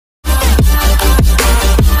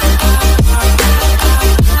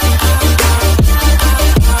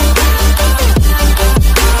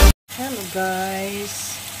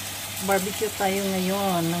Mag-barbecue tayo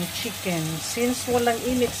ngayon ng chicken. Since walang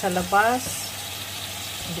init sa labas,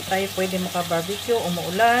 hindi tayo pwede maka-barbecue,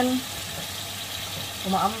 umuulan,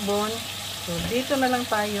 umaambon. So, dito na lang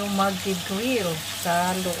tayo mag-grill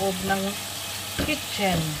sa loob ng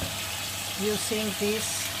kitchen using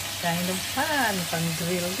this kind of pan,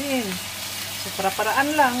 pang-grill din. So,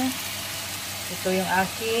 para-paraan lang. Ito yung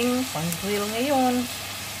aking pang-grill ngayon.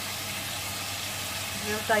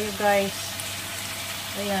 Grill tayo, guys.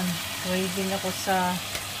 Ayan, waiting ako sa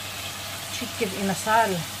chicken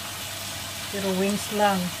inasal. Pero wings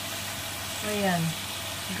lang. Ayan,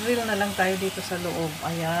 grill na lang tayo dito sa loob.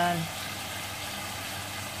 Ayan.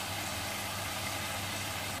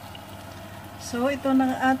 So, ito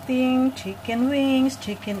na ating chicken wings,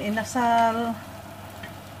 chicken inasal.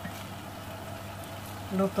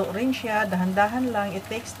 Luto rin siya, dahan-dahan lang. It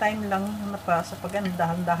takes time lang na pa sa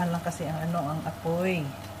dahan-dahan lang kasi ang apoy.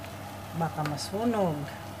 Baka masunog.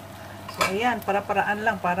 So, ayan, para-paraan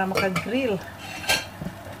lang para maka-grill.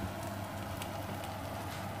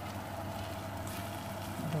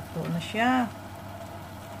 Luto na siya.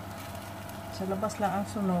 Sa labas lang ang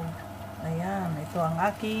sunog. Ayan, ito ang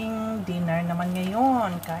aking dinner naman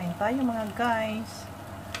ngayon. Kain tayo mga guys.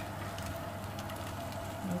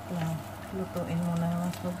 Wait lang. Lutuin muna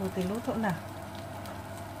mas mabuti. Luto na.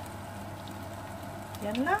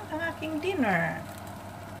 Yan lang ang aking dinner.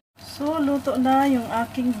 So, luto na yung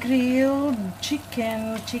aking grilled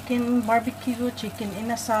chicken. Chicken barbecue, chicken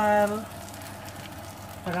inasal.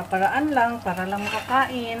 Para-paraan lang, para lang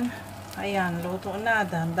makakain. Ayan, luto na.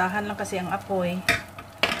 Dahan-dahan lang kasi ang apoy.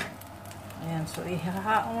 Ayan, so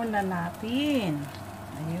ihahaon na natin.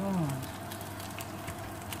 Ayun.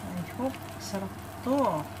 I hope sarap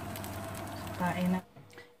to. Kain na.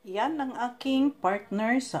 Yan ang aking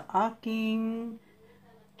partner sa aking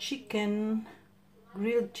chicken,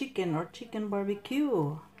 grilled chicken or chicken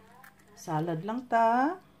barbecue. Salad lang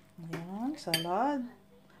ta. Ayan, salad.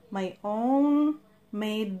 My own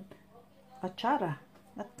made atsara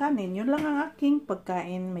at kanin. Yun lang ang aking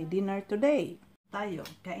pagkain, may dinner today.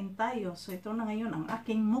 Kain tayo. So, ito na ngayon ang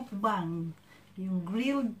aking mukbang. Yung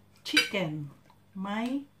grilled chicken.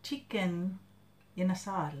 May chicken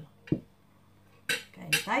inasal.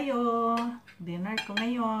 Kain tayo. Dinner ko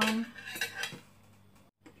ngayon.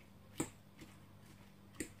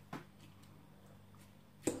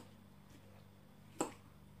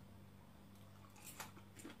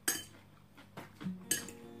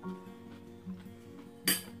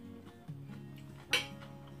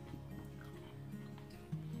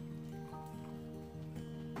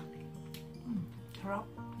 Sarap.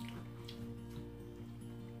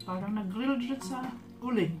 Parang nag-grill dyan sa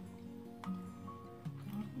uling.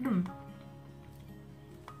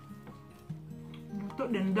 Luto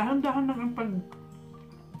din. Dahan-dahan lang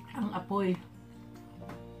ang apoy.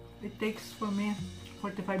 It takes for me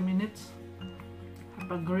 45 minutes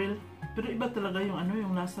kapag grill. Pero iba talaga yung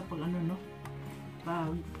yung lasa pag no?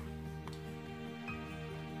 Pag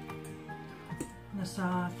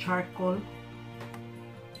nasa charcoal.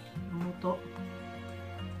 Luto.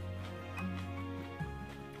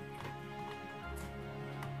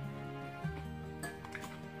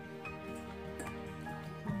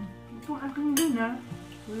 Ito aking dinner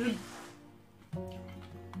with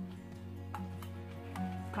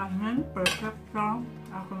kanin, perfect lang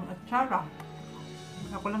akong atsara.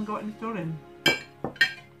 Ako lang gawa nito rin.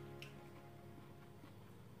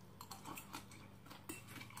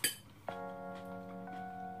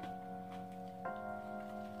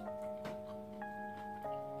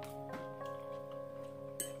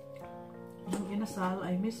 Yung inasal,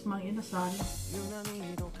 I miss mang inasal.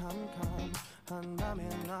 한밤에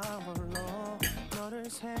나 홀로 너를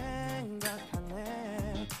생각하네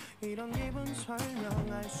이런 기분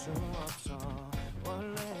설명할 수 없어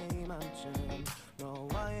원래 이맘쯤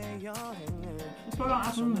너와의 여행을 ito lang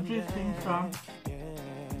akong dressing sa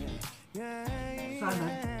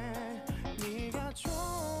salad.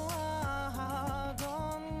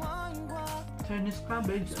 Chinese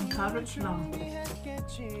cabbage and carrots lang.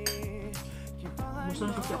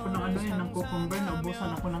 Ubusan kasi ako ng ng cucumber.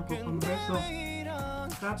 Naubusan ako ng cucumber. So,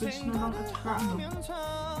 cabbage na lang at saka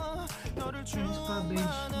Chinese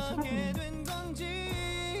cabbage. Masarap yun.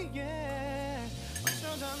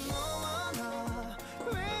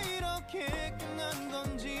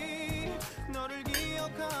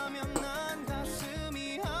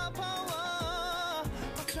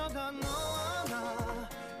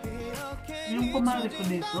 Yung kumari ko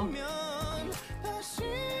dito,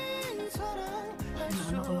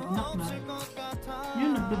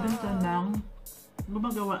 yun nagbebenta ng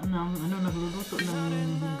gumagawa ng nagluluto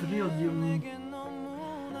ng grilled yung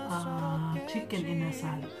chicken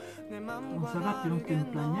inasal. Ang sarap yung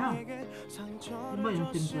timpla niya. Iba yung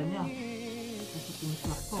timpla niya. Kasi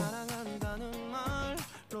timpla ko.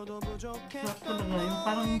 Sarap talaga. Yung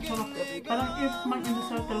parang sarap. Parang if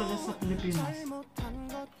mag-inasal talaga sa Pilipinas.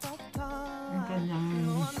 Yung kanyang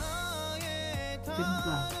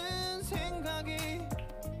timpla.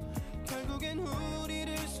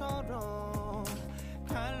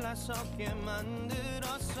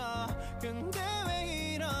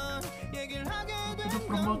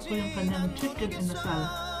 Promote ko yung kanyang chicken inasal.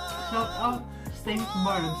 Shout out Saint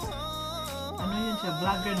Barbs. Ano yun siya,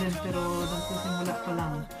 vlogger din pero nagsisimula pa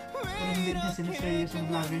lang. Pero hindi niya siniseryoso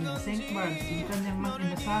yung vlogger niya. Saint Barbs, yung kanyang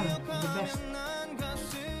mag-inasal, the best.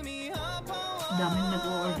 Daming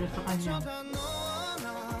nag-o-order sa kanya.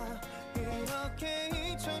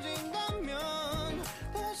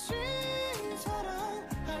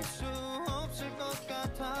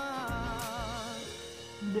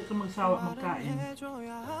 Hindi ka magsawa magkain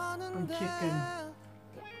pag chicken.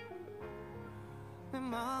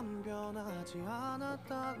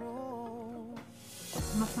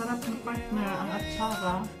 Masarap yung partner ang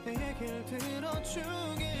atsara.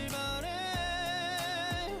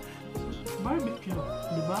 Barbecue,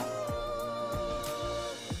 di ba?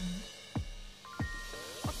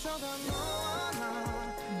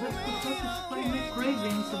 Just to satisfy my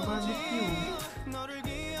cravings sa barbecue.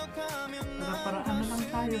 Para ano lang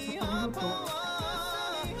tayo sa pagluto.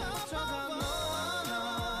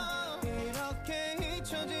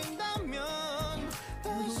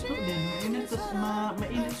 Luto din. Mainit,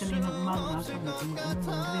 mainit kaninang umaga. Sabi ko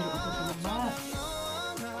mag-grill ako sa labas.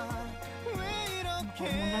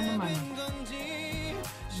 Muna naman.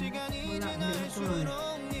 Wala, hindi na tuloy.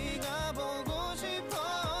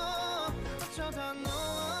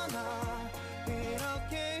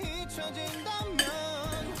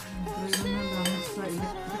 Sa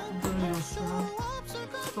electric grill sa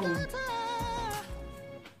stove.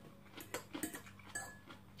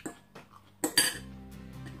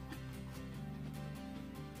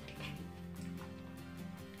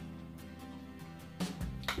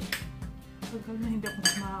 Tagal na hindi ako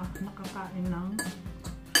nakakain ng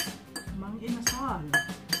mang-inasal.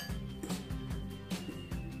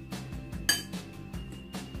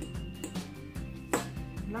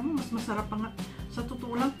 Alam mo, mas masarap pa nga. Sa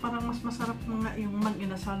totoo lang, parang mas masarap nga yung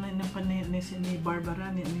mang-inasal na ni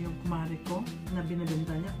Barbara, yung kumari ko, na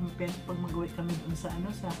binibenta niya. Compared pag mag-uwi kami doon sa,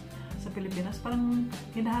 sa Pilipinas, parang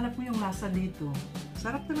hinahanap mo yung lasa dito.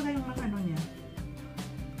 Sarap talaga yung ano niya.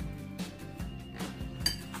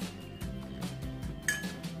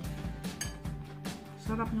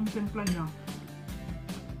 Sarap yung timpla niya.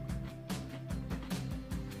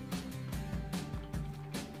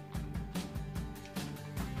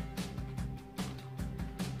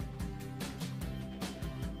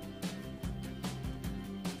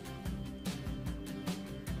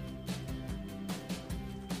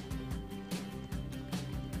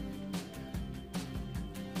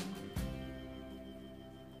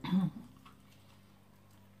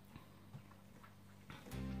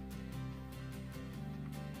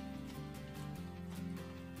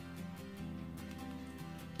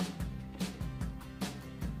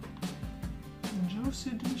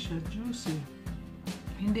 Juicy din siya, juicy.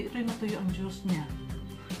 Hindi rin natuyo ang juice niya.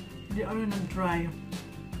 Hindi rin nag-dry.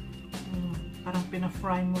 Parang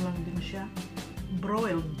pina-fry mo lang din siya.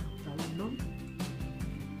 Broiled. Tawag doon.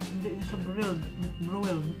 Hindi siya broiled.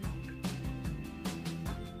 Broiled.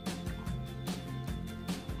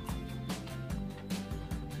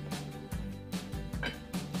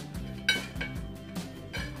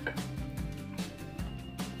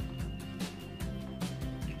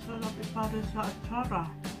 Para sa atsara.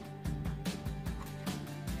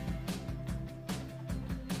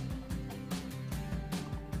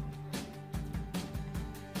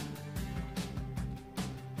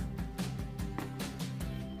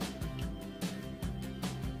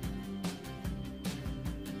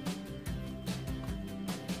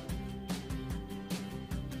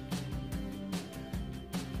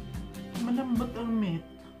 Malambot ang meat.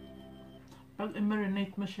 Pag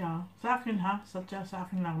i-marinate mo siya, sa akin ha, sa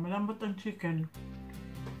akin lang, malambot ang chicken.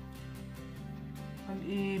 Pag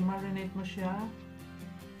i-marinate mo siya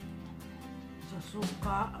sa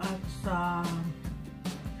suka at sa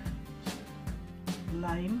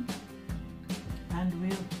lime and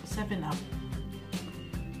with 7-Up.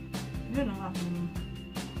 Yun ang aking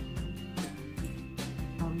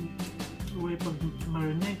way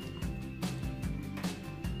pag-marinate.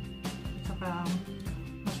 Saka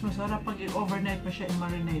masarap pag i-overnight pa siya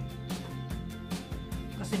i-marinate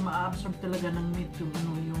kasi ma-absorb talaga ng meat yung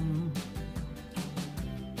ano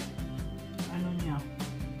niya,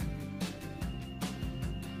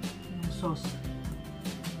 sauce.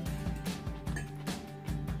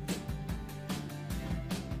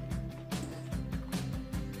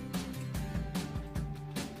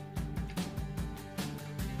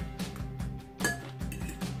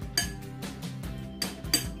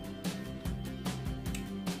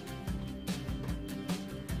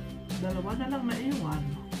 Dalawa na lang naiwan.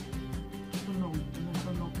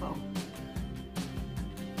 Nasunog pa.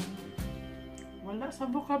 Wala sa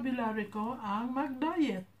vocabulary ko ang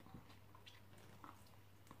mag-diet.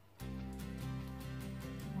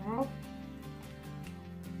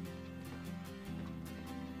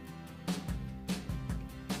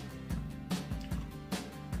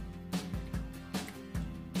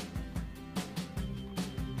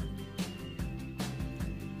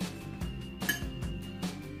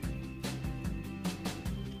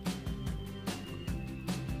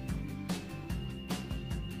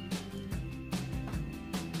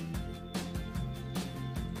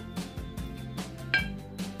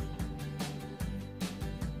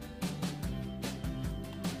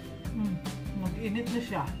 Init na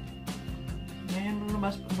siya. Ngayon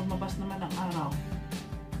lumabas naman ang araw.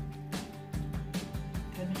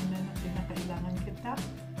 Kanina na pinakailangan kita.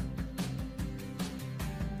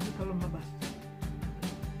 Hindi ka lumabas.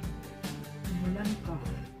 Umulan ka.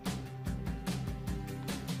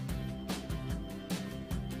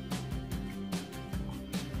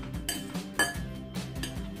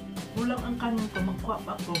 Kulang ang kanin ko. Mag-cup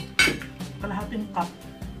ako. Kalahating cup.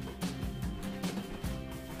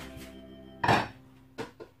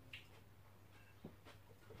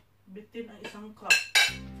 Bitin ang isang cup.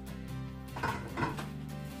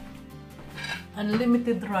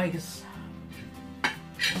 Unlimited rice.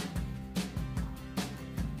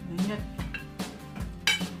 Ganyan.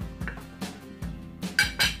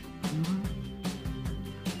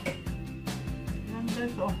 Yan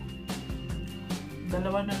guys, oh.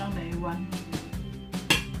 Dalawa na lang naiwan.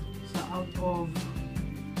 Sa out of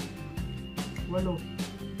 8.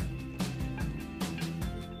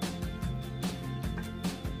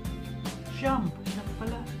 Siyam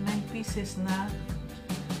pala, 9 pieces na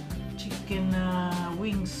chicken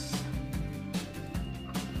wings.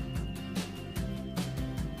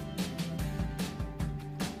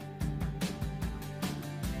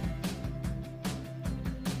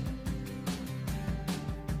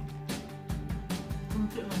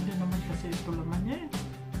 Kunti lang din naman kasi ito laman niya eh.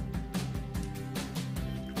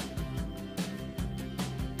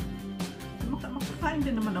 Makakain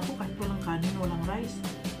din naman ako kahit walang kanin, walang rice.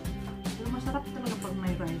 Masarap talaga pag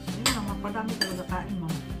may rice. Yun lang, mapadami talaga kain mo.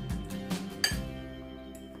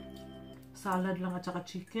 Salad lang at saka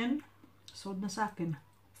chicken. Sold na sa akin.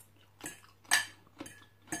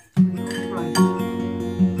 Rice.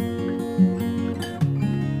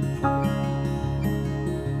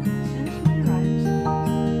 Since may rice,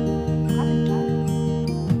 kain tayo.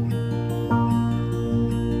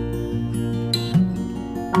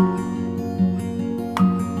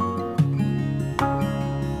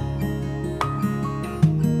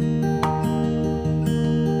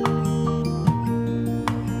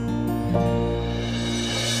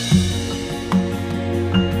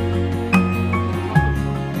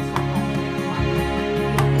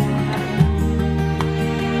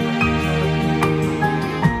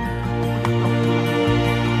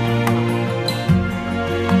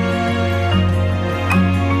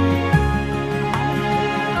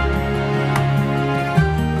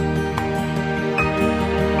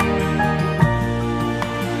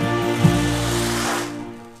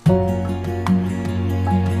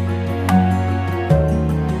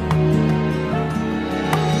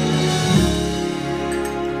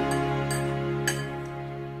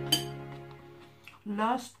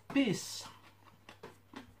 Last piece.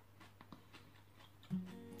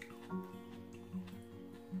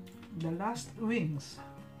 The last wings.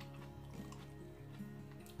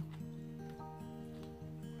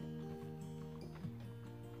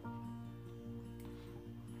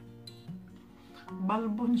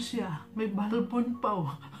 Balbon siya. May balbon pa oh.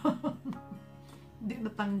 Hindi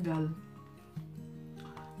natanggal.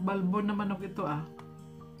 Balbon na manok ito ah.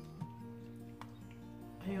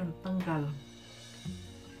 Ayun, tanggal.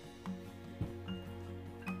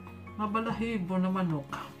 Mabalahibo na manok.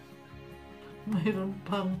 Mayroon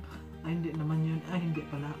pang, ay hindi naman yun, ay hindi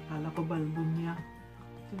pala, kala ko balbon niya.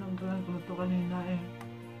 Tinanggalan ko na ito kanina eh.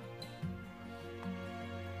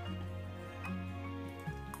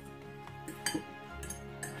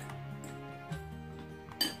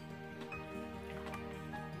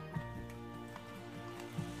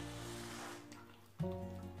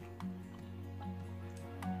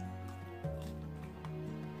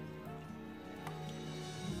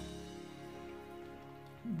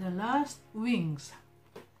 The last wings.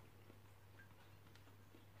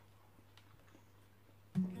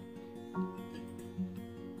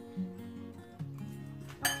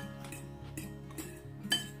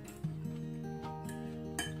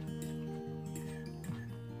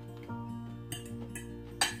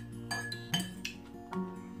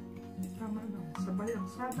 Tama lang. Sabay ang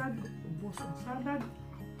salad. Ubos ang salad.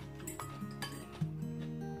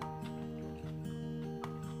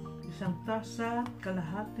 Isang tasa,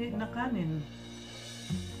 kalahati na kanin.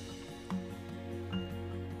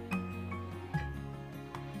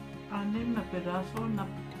 Anim na piraso na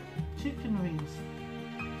chicken wings.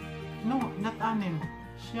 No, not anim.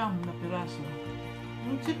 Siyam na piraso.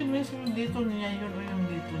 Yung chicken wings yung dito niya yun o yung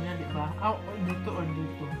dito niya, di ba? O dito o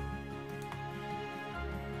dito.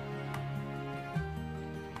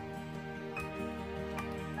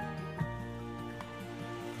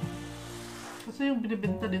 Kasi yung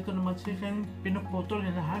binibenta dito naman chicken, pinuputol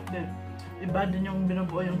nila lahat eh. Iba din yung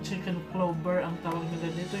binubuo yung chicken clover ang tawag nila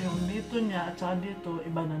dito. Yung dito niya at saka dito,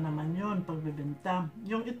 iba na naman yun pagbibenta.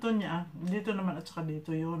 Yung ito niya, dito naman at saka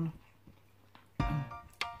dito yun.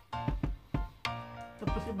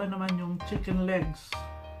 Tapos iba naman yung chicken legs.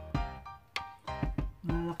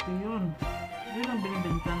 Malaki yun. Yun ang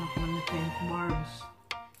binibenta ng mga St. Barb's.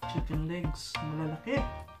 Chicken legs. Malalaki.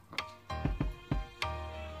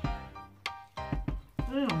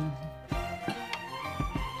 Ayun.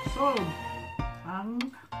 So, ang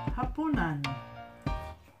hapunan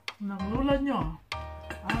ng lula nyo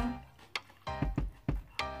ang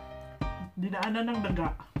dinaanan ng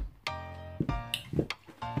daga.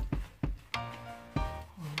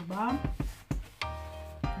 O, diba?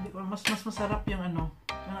 Hindi ko, mas masarap yung ano,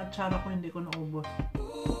 yung atsara ko hindi ko naubos.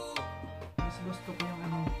 Mas gusto ko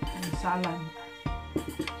yung yung salad.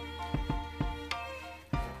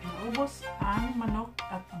 Naubos ang manok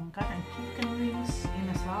at ang kanang chicken wings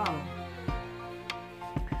inasal.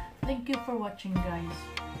 Thank you for watching, guys.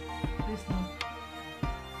 Please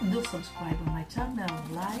do subscribe on my channel,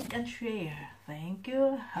 like and share. Thank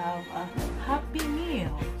you. Have a happy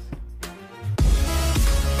meal.